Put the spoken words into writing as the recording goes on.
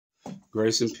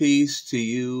Grace and peace to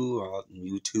you,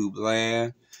 YouTube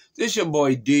land. This your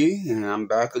boy D, and I'm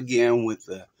back again with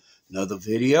another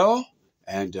video.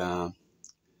 And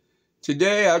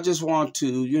today I just want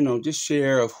to, just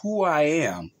share of who I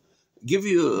am. Give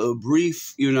you a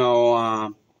brief,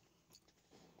 overview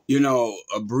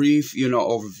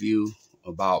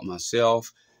about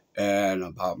myself and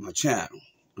about my channel.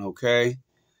 Okay.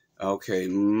 About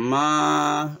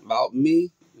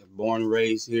me. Born and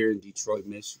raised here in Detroit,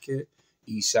 Michigan,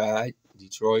 East Side,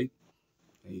 Detroit.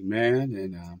 Amen.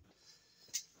 And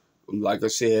like I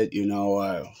said,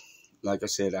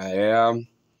 I am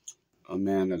a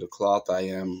man of the cloth. I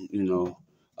am,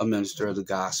 a minister of the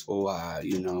gospel.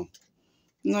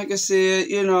 Like I said,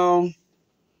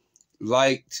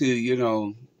 like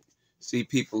to, see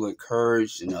people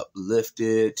encouraged and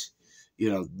uplifted.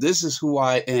 This is who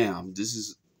I am. This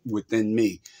is within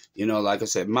me. Like I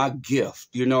said, my gift,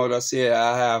 what I said,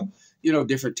 I have,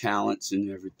 different talents and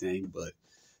everything. But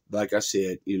like I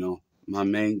said, my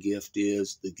main gift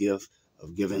is the gift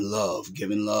of giving love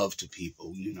to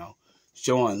people,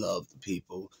 showing love to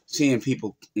people, seeing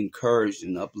people encouraged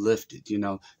and uplifted.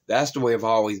 That's the way I've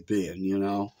always been,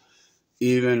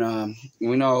 even,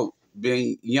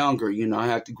 being younger, I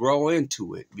had to grow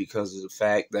into it because of the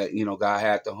fact that, God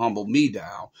had to humble me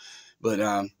down. But,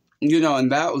 and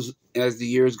that was, as the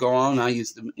years go on, I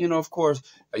used to, of course,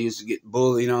 I used to get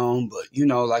bullied on. But,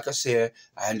 like I said,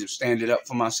 I had to stand it up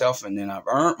for myself, and then I've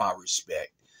earned my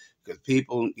respect. Because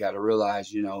people got to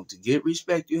realize, to get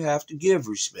respect, you have to give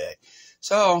respect.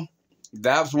 So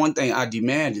that's one thing I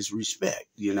demand is respect,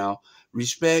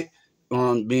 respect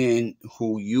on being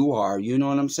who you are. You know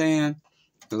what I'm saying?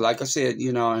 Like I said,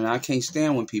 and I can't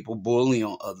stand when people bully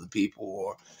on other people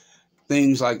or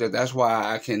things like that. That's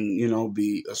why I can,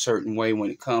 be a certain way when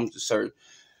it comes to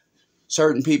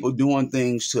certain people doing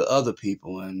things to other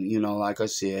people. And, like I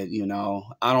said,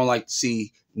 I don't like to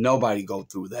see nobody go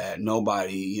through that.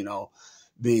 Nobody,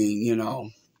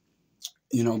 being,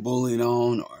 bullied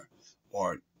on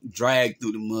or dragged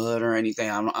through the mud or anything.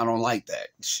 I don't like that.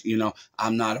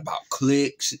 I'm not about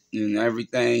cliques and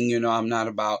everything. I'm not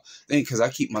about things because I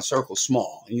keep my circle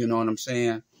small. You know what I'm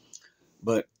saying?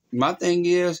 But my thing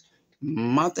is,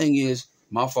 my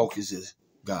focus is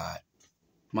God.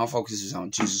 My focus is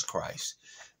on Jesus Christ,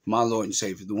 my Lord and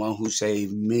Savior, the one who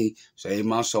saved me, saved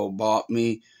my soul, brought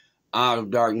me out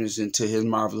of darkness into his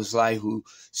marvelous light, who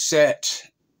set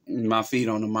my feet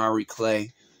on the miry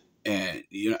clay. And,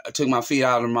 I took my feet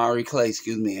out of the miry clay,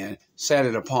 and set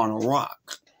it upon a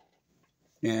rock.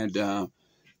 And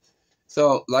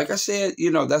so, like I said,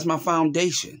 that's my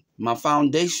foundation. My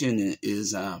foundation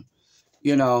is,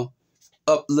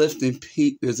 uplifting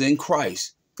people is in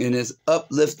Christ. And it's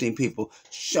uplifting people,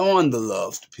 showing the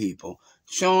love to people,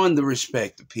 showing the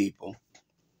respect to people.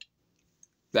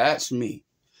 That's me.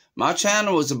 My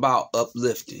channel is about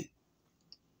uplifting,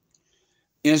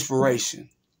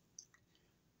 inspiration,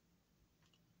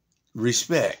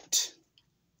 respect,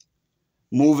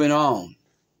 moving on,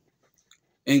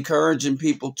 encouraging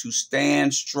people to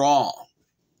stand strong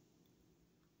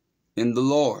in the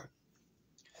Lord,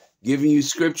 giving you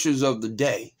scriptures of the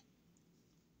day,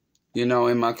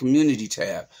 in my community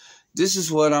tab. This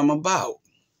is what I'm about,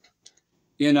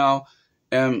 and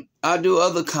I do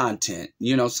other content,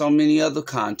 so many other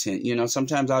content,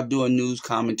 sometimes I'll do a news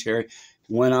commentary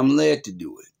when I'm led to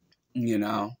do it,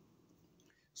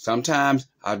 sometimes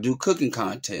I'll do cooking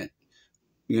content,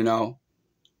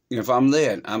 if I'm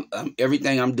led, I'm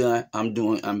everything I'm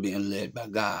being led by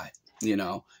God,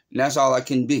 and that's all I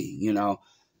can be,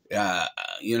 I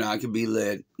can be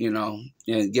led,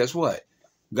 and guess what?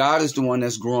 God is the one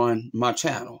that's growing my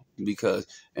channel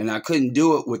and I couldn't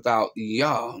do it without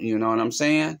y'all, you know what I'm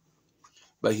saying?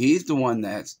 But he's the one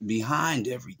that's behind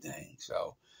everything.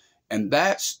 So, and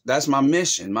that's my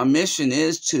mission. My mission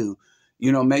is to,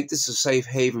 make this a safe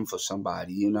haven for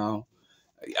somebody,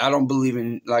 I don't believe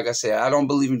in, like I said, I don't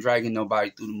believe in dragging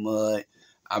nobody through the mud.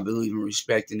 I believe in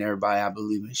respecting everybody. I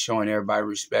believe in showing everybody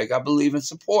respect. I believe in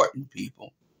supporting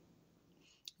people,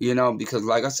 because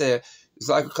like I said, it's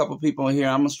like a couple people in here.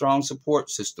 I'm a strong support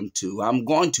system too. I'm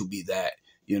going to be that,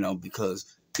 because,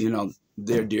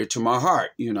 they're dear to my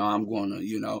heart. I'm going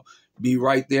to, be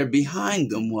right there behind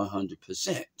them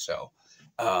 100%. So,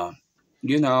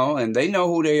 and they know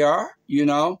who they are,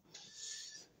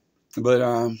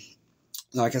 but,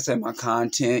 like I said, my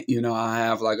content, I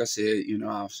have, like I said,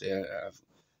 I've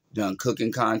done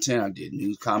cooking content. I did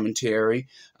news commentary.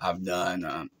 I've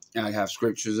done, I have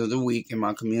scriptures of the week in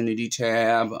my community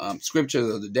tab,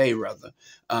 scriptures of the day, rather,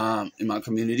 in my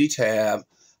community tab.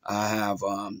 I have,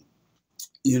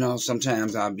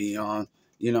 sometimes I'll be on,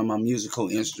 my musical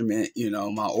instrument,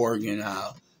 my organ.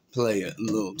 I'll play a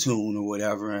little tune or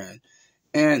whatever.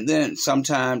 And then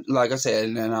sometimes, like I said,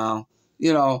 and then I'll,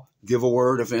 give a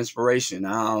word of inspiration.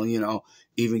 I'll,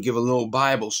 even give a little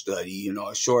Bible study,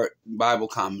 a short Bible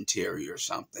commentary or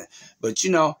something. But,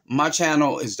 my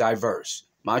channel is diverse.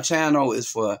 My channel is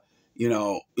for,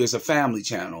 it's a family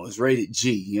channel. It's rated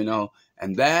G,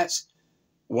 and that's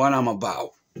what I'm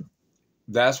about.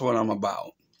 That's what I'm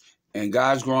about. And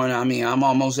God's growing. I mean, I'm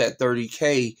almost at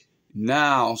 30K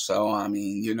now. So, I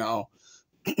mean,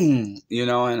 and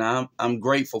I'm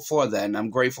grateful for that. And I'm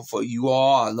grateful for you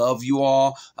all. I love you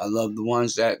all. I love the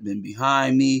ones that have been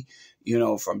behind me,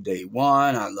 from day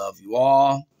one. I love you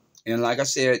all. And like I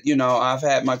said, I've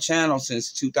had my channel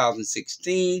since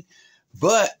 2016,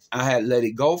 but I had let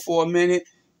it go for a minute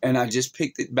and I just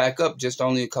picked it back up just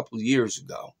only a couple of years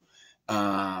ago.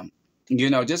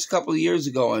 Just a couple of years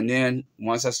ago. And then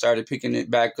once I started picking it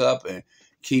back up and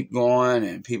keep going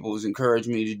and people was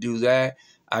encouraging me to do that,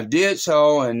 I did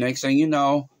so. And next thing you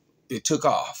know, it took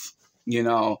off.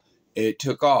 It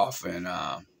took off. And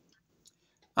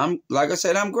like I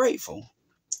said, I'm grateful.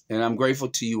 And I'm grateful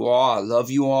to you all. I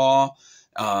love you all.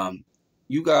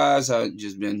 You guys have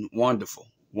just been wonderful,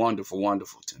 wonderful,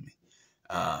 wonderful to me.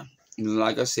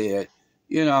 Like I said,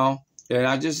 and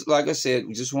I just, like I said,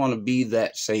 just want to be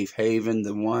that safe haven,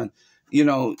 the one,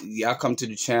 I come to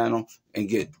the channel and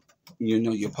get,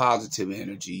 your positive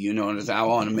energy, and I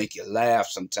want to make you laugh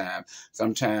sometimes.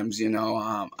 Sometimes,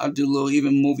 I do little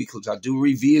even movie clips. I do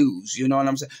reviews, you know what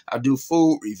I'm saying? I do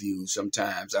food reviews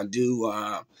sometimes. I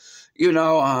do,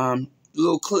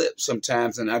 little clips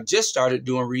sometimes. And I just started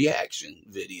doing reaction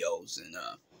videos. And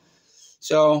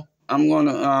so I'm going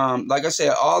to, like I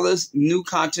said, all this new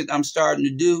content I'm starting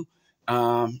to do,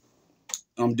 I'm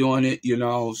doing it,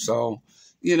 so,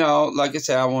 like I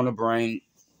said, I want to bring,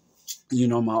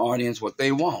 my audience what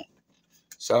they want.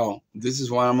 So this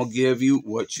is what I'm going to give you,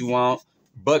 what you want.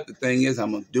 But the thing is,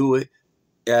 I'm going to do it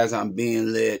as I'm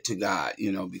being led to God,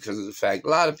 because of the fact a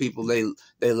lot of people, they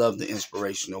love the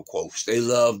inspirational quotes. They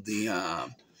love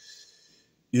the,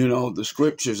 the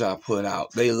scriptures I put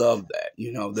out. They love that,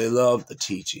 they love the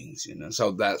teachings,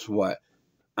 so that's what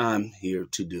I'm here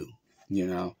to do,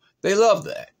 They love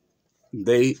that.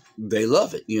 They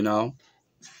love it,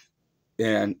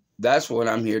 And that's what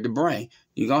I'm here to bring.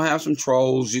 You're going to have some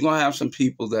trolls. You're going to have some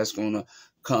people that's going to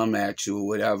come at you or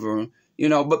whatever,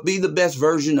 but be the best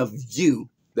version of you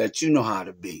that you know how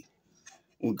to be.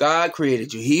 When God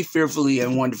created you, he fearfully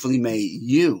and wonderfully made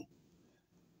you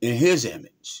in his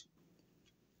image.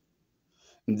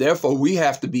 And therefore, we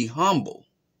have to be humble.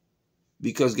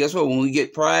 Because guess what? When we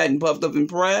get pride and puffed up in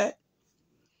pride,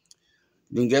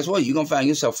 then guess what? You're going to find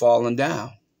yourself falling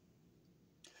down.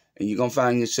 And you're going to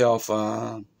find yourself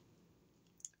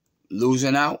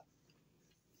losing out.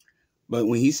 But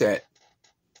when he said,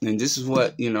 and this is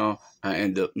what, I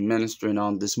end up ministering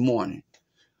on this morning.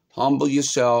 Humble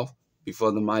yourself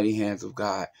before the mighty hands of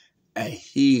God, and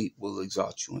he will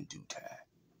exalt you in due time.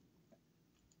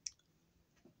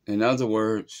 In other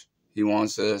words, he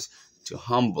wants us to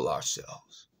humble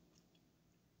ourselves.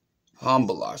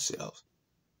 Humble ourselves.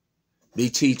 Be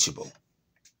teachable.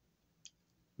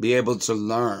 Be able to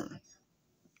learn.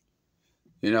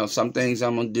 Some things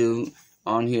I'm going to do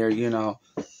on here,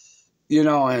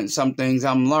 and some things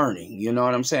I'm learning. You know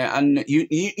what I'm saying?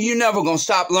 You're never going to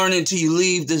stop learning until you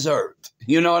leave this earth.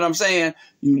 You know what I'm saying?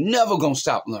 You're never going to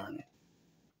stop learning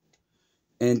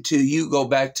until you go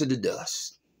back to the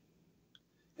dust.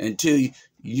 Until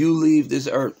you leave this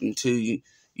earth, until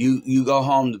you go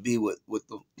home to be with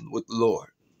the Lord.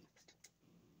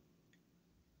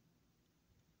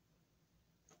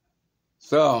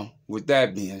 So, with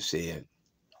that being said,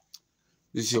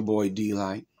 this is your boy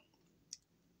D-Light.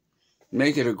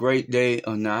 Make it a great day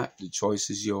or not. The choice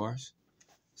is yours.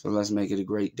 So let's make it a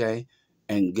great day.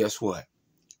 And guess what?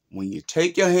 When you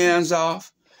take your hands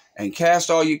off and cast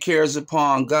all your cares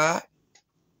upon God,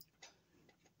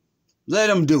 let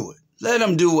him do it. Let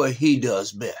him do what he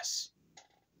does best.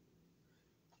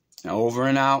 Now, over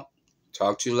and out.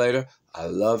 Talk to you later. I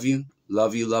love you.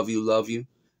 Love you, love you, love you.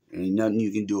 And ain't nothing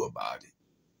you can do about it.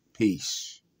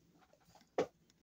 Peace.